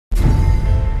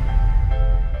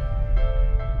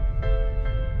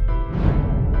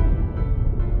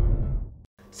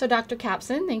So, Dr.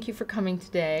 Capson, thank you for coming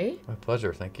today. My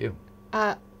pleasure, thank you.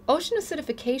 Ocean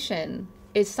acidification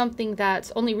is something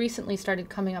that's only recently started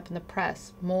coming up in the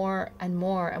press more and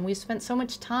more, and we've spent so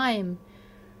much time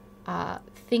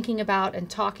thinking about and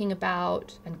talking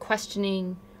about and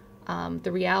questioning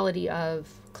the reality of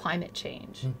climate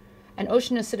change. And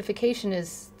ocean acidification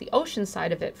is the ocean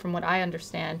side of it, from what I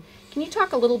understand. Can you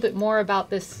talk a little bit more about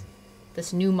this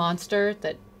new monster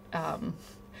that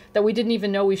that we didn't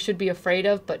even know we should be afraid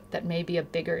of, but that may be a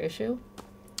bigger issue?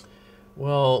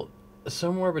 Well,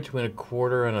 somewhere between a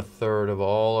quarter and a third of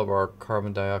all of our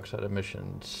carbon dioxide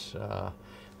emissions,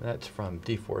 that's from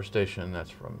deforestation,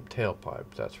 that's from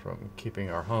tailpipes, that's from keeping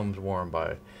our homes warm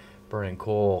by burning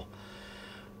coal,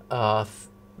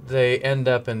 they end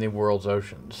up in the world's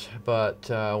oceans. But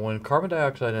when carbon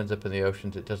dioxide ends up in the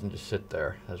oceans, it doesn't just sit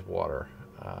there as water.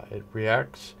 It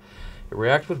reacts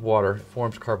with water, it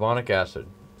forms carbonic acid.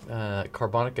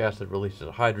 Carbonic acid releases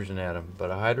a hydrogen atom, but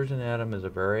a hydrogen atom is a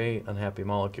very unhappy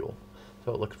molecule,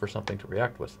 so it looks for something to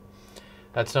react with.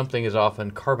 That something is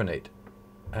often carbonate,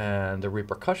 and the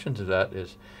repercussions of that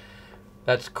is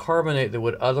that's carbonate that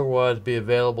would otherwise be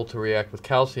available to react with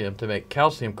calcium to make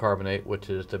calcium carbonate, which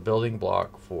is the building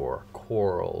block for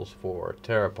corals, for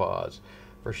pteropods,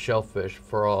 for shellfish,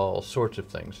 for all sorts of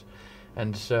things.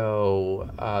 And so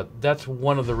that's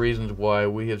one of the reasons why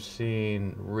we have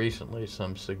seen recently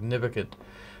some significant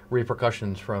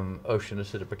repercussions from ocean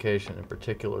acidification, in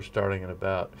particular starting in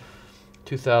about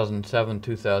 2007,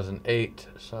 2008,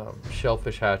 some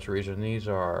shellfish hatcheries, and these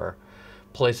are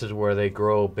places where they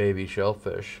grow baby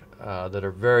shellfish that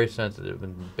are very sensitive,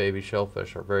 and baby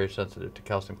shellfish are very sensitive to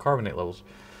calcium carbonate levels.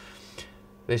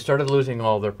 They started losing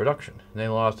all their production, and they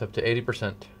lost up to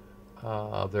 80%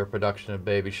 of their production of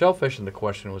baby shellfish, and the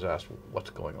question was asked, what's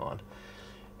going on?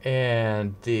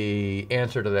 And the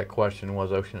answer to that question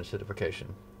was ocean acidification.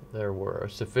 There were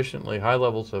sufficiently high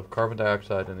levels of carbon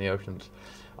dioxide in the oceans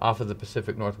off of the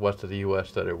Pacific Northwest of the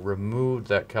U.S. that it removed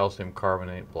that calcium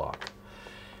carbonate block,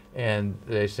 and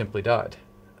they simply died.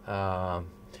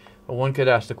 One could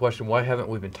ask the question, why haven't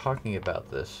we been talking about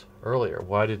this earlier?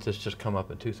 Why did this just come up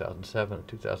in 2007 and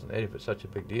 2008 if it's such a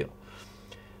big deal?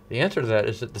 The answer to that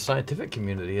is that the scientific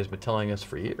community has been telling us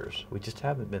for years. We just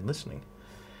haven't been listening.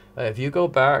 If you go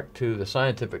back to the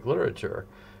scientific literature,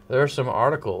 there are some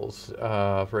articles,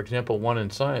 for example, one in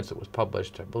Science that was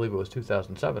published, I believe it was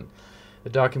 2007,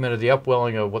 that documented the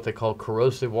upwelling of what they call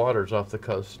corrosive waters off the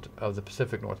coast of the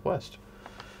Pacific Northwest.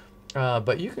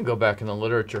 But you can go back in the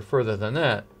literature further than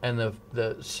that, and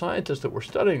the scientists that were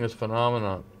studying this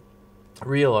phenomenon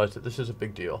realized that this is a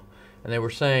big deal. And they were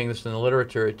saying this in the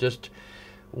literature, it just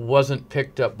wasn't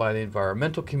picked up by the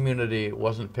environmental community, it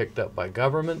wasn't picked up by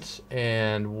governments,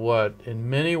 and what in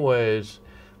many ways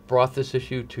brought this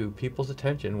issue to people's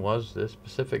attention was this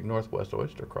Pacific Northwest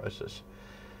oyster crisis.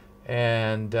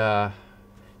 And yeah,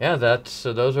 it's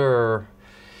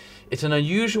an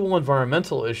unusual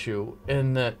environmental issue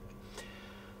in that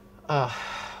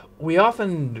we're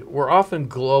often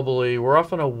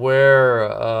aware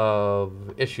of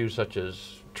issues such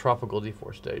as tropical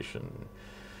deforestation,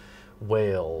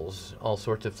 whales, all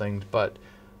sorts of things, but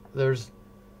there's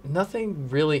nothing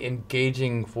really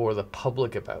engaging for the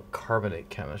public about carbonate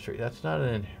chemistry. That's not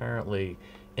an inherently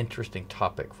interesting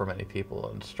topic for many people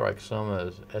and strikes some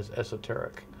as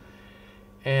esoteric.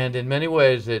 And in many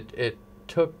ways it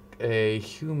took a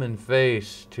human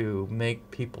face to make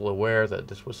people aware that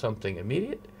this was something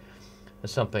immediate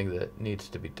and something that needs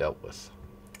to be dealt with.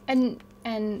 And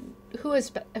who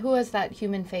has that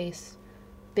human face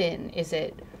been? Is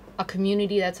it a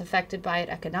community that's affected by it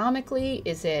economically?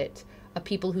 Is it a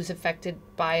people who's affected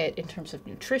by it in terms of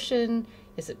nutrition?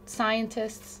 Is it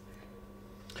scientists?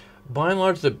 By and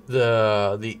large,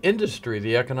 the industry,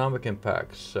 the economic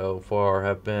impacts so far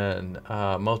have been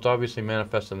most obviously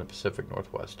manifest in the Pacific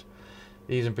Northwest.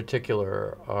 These in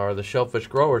particular are the shellfish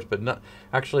growers, but not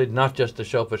just the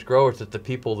shellfish growers, it's the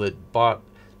people that bought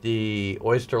the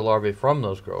oyster larvae from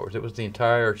those growers. It was the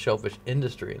entire shellfish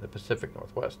industry in the Pacific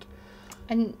Northwest.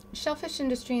 And shellfish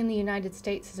industry in the United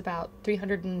States is about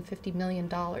 $350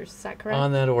 million. Is that correct?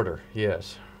 On that order,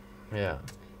 yes. Yeah.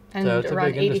 And so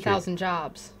around 80,000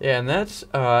 jobs. Yeah, and that's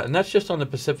just on the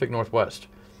Pacific Northwest.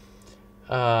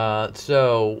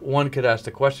 So one could ask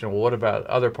the question, well, what about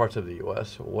other parts of the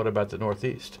U.S.? What about the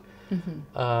Northeast?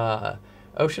 Mm-hmm.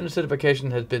 Ocean acidification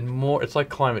has been more, it's like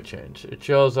climate change. It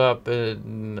shows up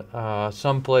in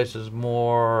some places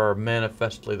more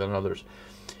manifestly than others.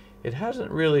 It hasn't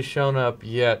really shown up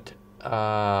yet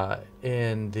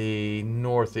in the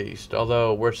Northeast,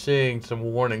 although we're seeing some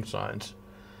warning signs.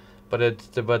 But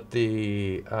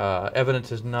the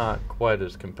evidence is not quite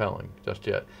as compelling just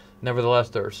yet. Nevertheless,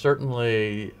 there are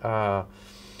certainly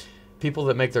people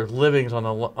that make their livings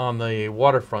on the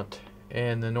waterfront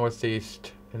in the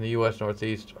Northeast, in the U.S.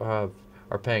 Northeast, are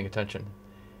paying attention,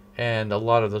 and a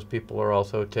lot of those people are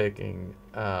also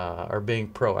are being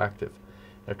proactive.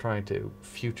 They're trying to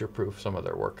future-proof some of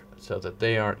their work so that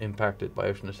they aren't impacted by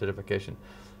ocean acidification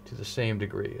to the same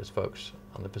degree as folks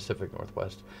on the Pacific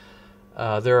Northwest.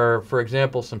 There are, for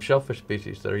example, some shellfish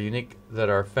species that are unique that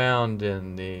are found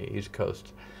in the East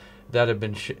Coast that have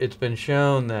been it's been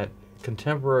shown that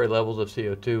contemporary levels of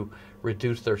CO2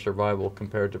 reduce their survival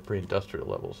compared to pre-industrial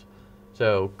levels.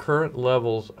 So current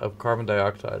levels of carbon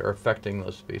dioxide are affecting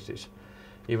those species.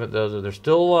 Even though they're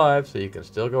still alive, so you can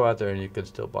still go out there and you can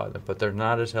still buy them, but they're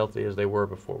not as healthy as they were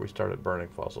before we started burning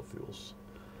fossil fuels.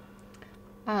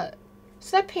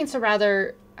 So that paints a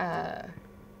rather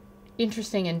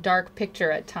interesting and dark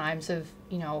picture at times of,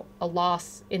 a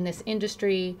loss in this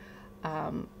industry,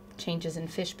 changes in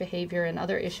fish behavior and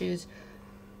other issues.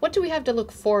 What do we have to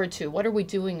look forward to? What are we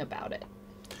doing about it?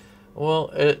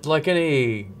 Well, like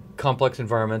any complex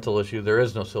environmental issue, there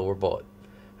is no silver bullet.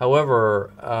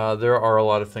 However, there are a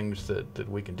lot of things that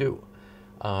we can do.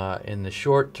 In the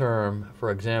short term, for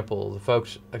example, the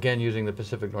folks, again using the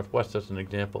Pacific Northwest as an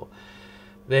example,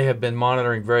 they have been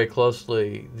monitoring very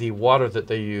closely the water that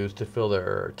they use to fill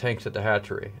their tanks at the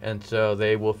hatchery. And so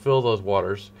they will fill those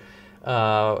waters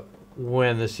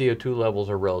when the CO2 levels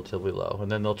are relatively low.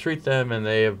 And then they'll treat them, and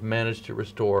they have managed to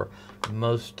restore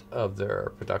most of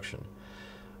their production.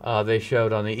 They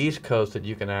showed on the East Coast that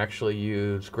you can actually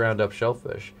use ground-up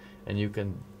shellfish, and you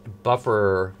can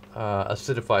buffer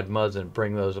acidified muds and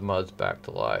bring those muds back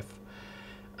to life.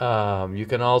 You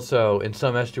can also, in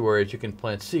some estuaries, you can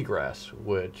plant seagrass,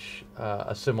 which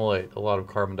assimilate a lot of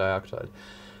carbon dioxide.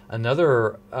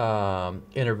 Another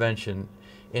intervention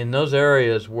in those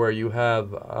areas where you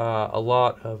have a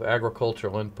lot of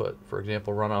agricultural input, for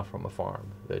example, runoff from a farm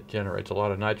that generates a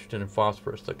lot of nitrogen and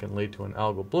phosphorus that can lead to an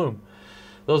algal bloom.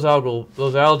 Those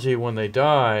algae, when they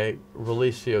die,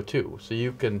 release CO2. So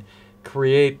you can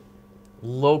create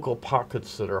local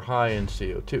pockets that are high in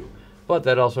CO2. But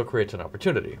that also creates an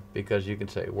opportunity, because you can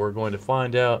say, we're going to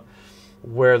find out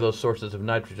where those sources of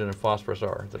nitrogen and phosphorus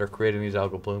are that are creating these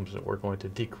algal blooms, and we're going to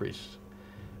decrease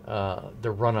the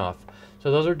runoff.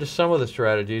 So those are just some of the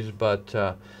strategies, but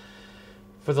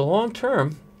for the long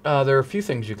term, there are a few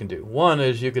things you can do. One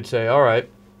is you could say, all right,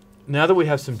 now that we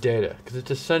have some data, because it's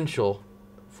essential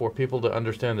for people to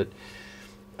understand that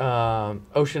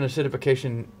ocean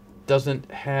acidification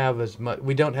doesn't have as much,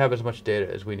 we don't have as much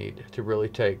data as we need to really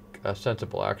take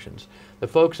sensible actions. The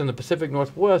folks in the Pacific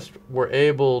Northwest were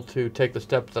able to take the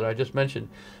steps that I just mentioned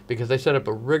because they set up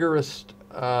a rigorous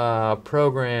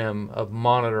program of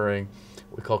monitoring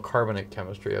we call carbonate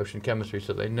chemistry, ocean chemistry,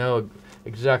 so they know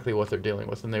exactly what they're dealing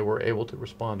with, and they were able to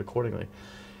respond accordingly.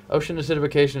 Ocean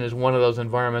acidification is one of those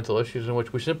environmental issues in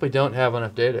which we simply don't have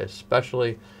enough data,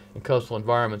 especially in coastal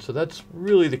environments. So that's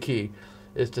really the key,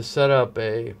 is to set up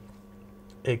a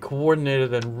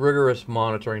coordinated and rigorous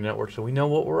monitoring network so we know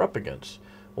what we're up against.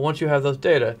 But once you have those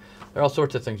data, there are all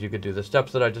sorts of things you could do. The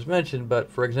steps that I just mentioned,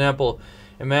 but for example,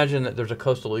 imagine that there's a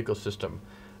coastal ecosystem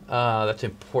that's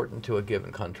important to a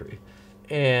given country.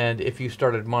 And if you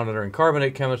started monitoring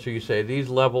carbonate chemistry, you say these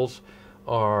levels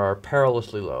are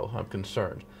perilously low, I'm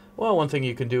concerned. Well, one thing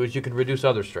you can do is you can reduce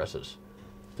other stresses.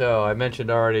 So I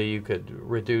mentioned already you could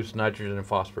reduce nitrogen and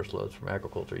phosphorus loads from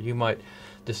agriculture. You might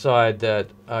decide that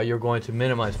you're going to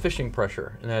minimize fishing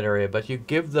pressure in that area, but you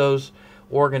give those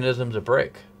organisms a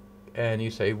break. And you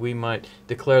say we might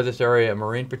declare this area a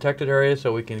marine protected area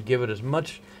so we can give it as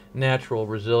much natural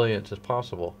resilience as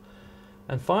possible.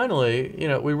 And finally,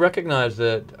 we recognize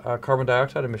that carbon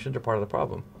dioxide emissions are part of the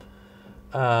problem.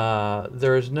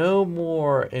 There is no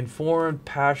more informed,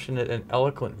 passionate, and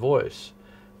eloquent voice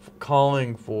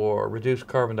calling for reduced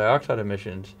carbon dioxide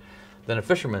emissions than a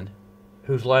fisherman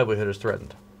whose livelihood is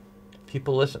threatened.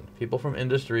 People listen. People from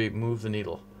industry move the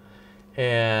needle.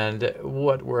 And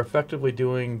what we're effectively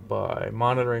doing by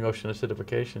monitoring ocean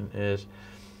acidification is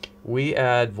we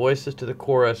add voices to the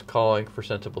chorus calling for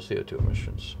sensible CO2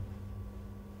 emissions.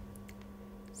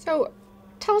 So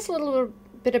tell us a little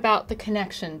bit about the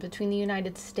connection between the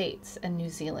United States and New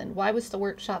Zealand. Why was the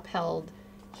workshop held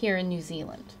here in New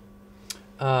Zealand?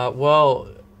 Well,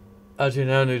 as you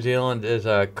know, New Zealand is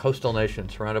a coastal nation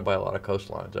surrounded by a lot of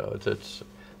coastlines. So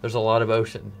there's a lot of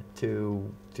ocean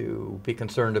to be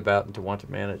concerned about and to want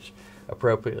to manage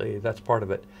appropriately. That's part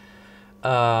of it.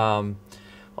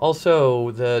 Also,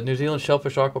 the New Zealand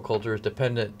shellfish aquaculture is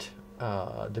dependent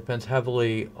depends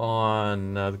heavily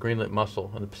on the greenlet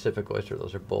mussel and the Pacific oyster.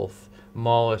 Those are both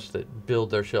mollusks that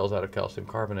build their shells out of calcium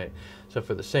carbonate. So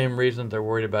for the same reason they're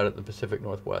worried about it in the Pacific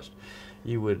Northwest,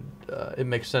 it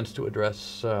makes sense to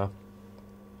address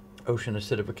ocean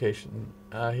acidification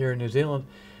here in New Zealand.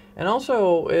 And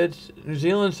also, New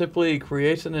Zealand simply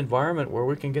creates an environment where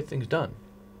we can get things done.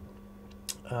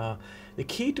 The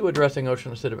key to addressing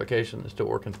ocean acidification is to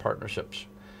work in partnerships.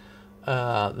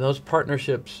 Those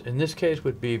partnerships, in this case,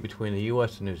 would be between the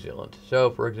U.S. and New Zealand. So,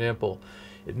 for example,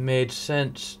 it made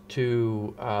sense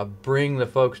to bring the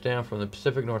folks down from the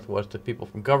Pacific Northwest, the people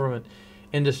from government,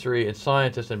 industry, and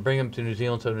scientists, and bring them to New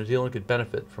Zealand so New Zealand could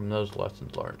benefit from those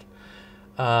lessons learned.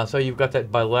 So you've got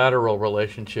that bilateral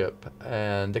relationship,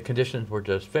 and the conditions were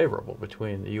just favorable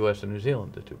between the U.S. and New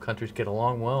Zealand. The two countries get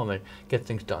along well, and they get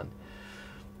things done.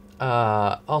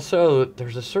 Also,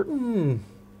 there's a certain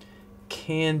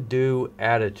can-do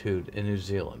attitude in New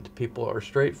Zealand. People are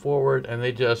straightforward, and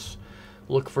they just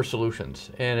look for solutions.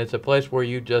 And it's a place where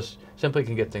you just simply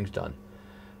can get things done.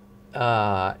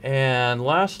 And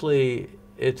lastly,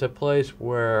 it's a place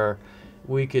where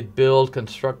we could build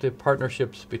constructive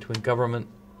partnerships between government,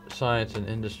 science, and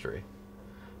industry.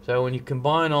 So when you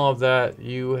combine all of that,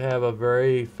 you have a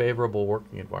very favorable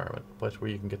working environment, a place where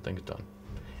you can get things done.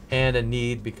 And a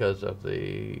need because of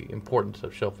the importance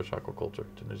of shellfish aquaculture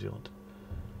to New Zealand.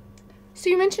 So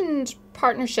you mentioned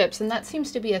partnerships, and that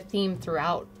seems to be a theme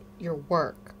throughout your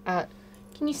work.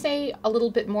 Can you say a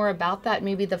little bit more about that,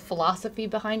 maybe the philosophy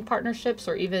behind partnerships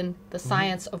or even the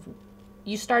science of,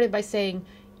 you started by saying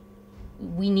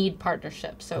we need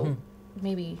partnerships, so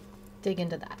maybe dig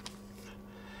into that.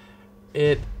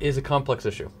 It is a complex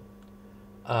issue.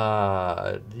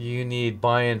 You need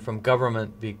buy-in from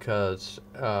government because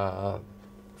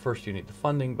first you need the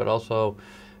funding, but also,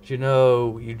 as you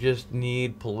know, you just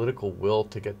need political will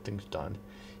to get things done.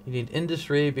 You need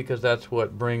industry because that's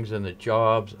what brings in the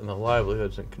jobs and the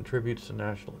livelihoods and contributes to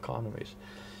national economies.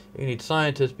 You need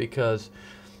scientists because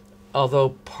although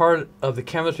part of the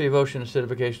chemistry of ocean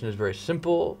acidification is very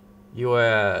simple, you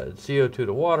add CO2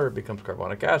 to water, it becomes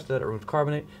carbonic acid, it removes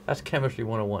carbonate. That's chemistry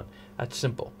 101. That's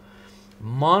simple.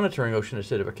 Monitoring ocean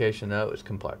acidification, though, is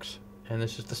complex. And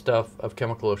this is the stuff of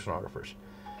chemical oceanographers.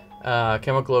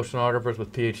 Chemical oceanographers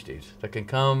with PhDs that can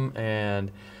come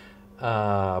and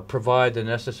provide the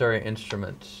necessary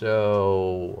instruments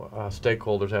so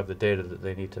stakeholders have the data that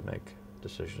they need to make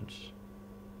decisions.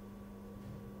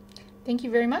 Thank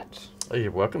you very much.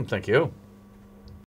 You're welcome. Thank you.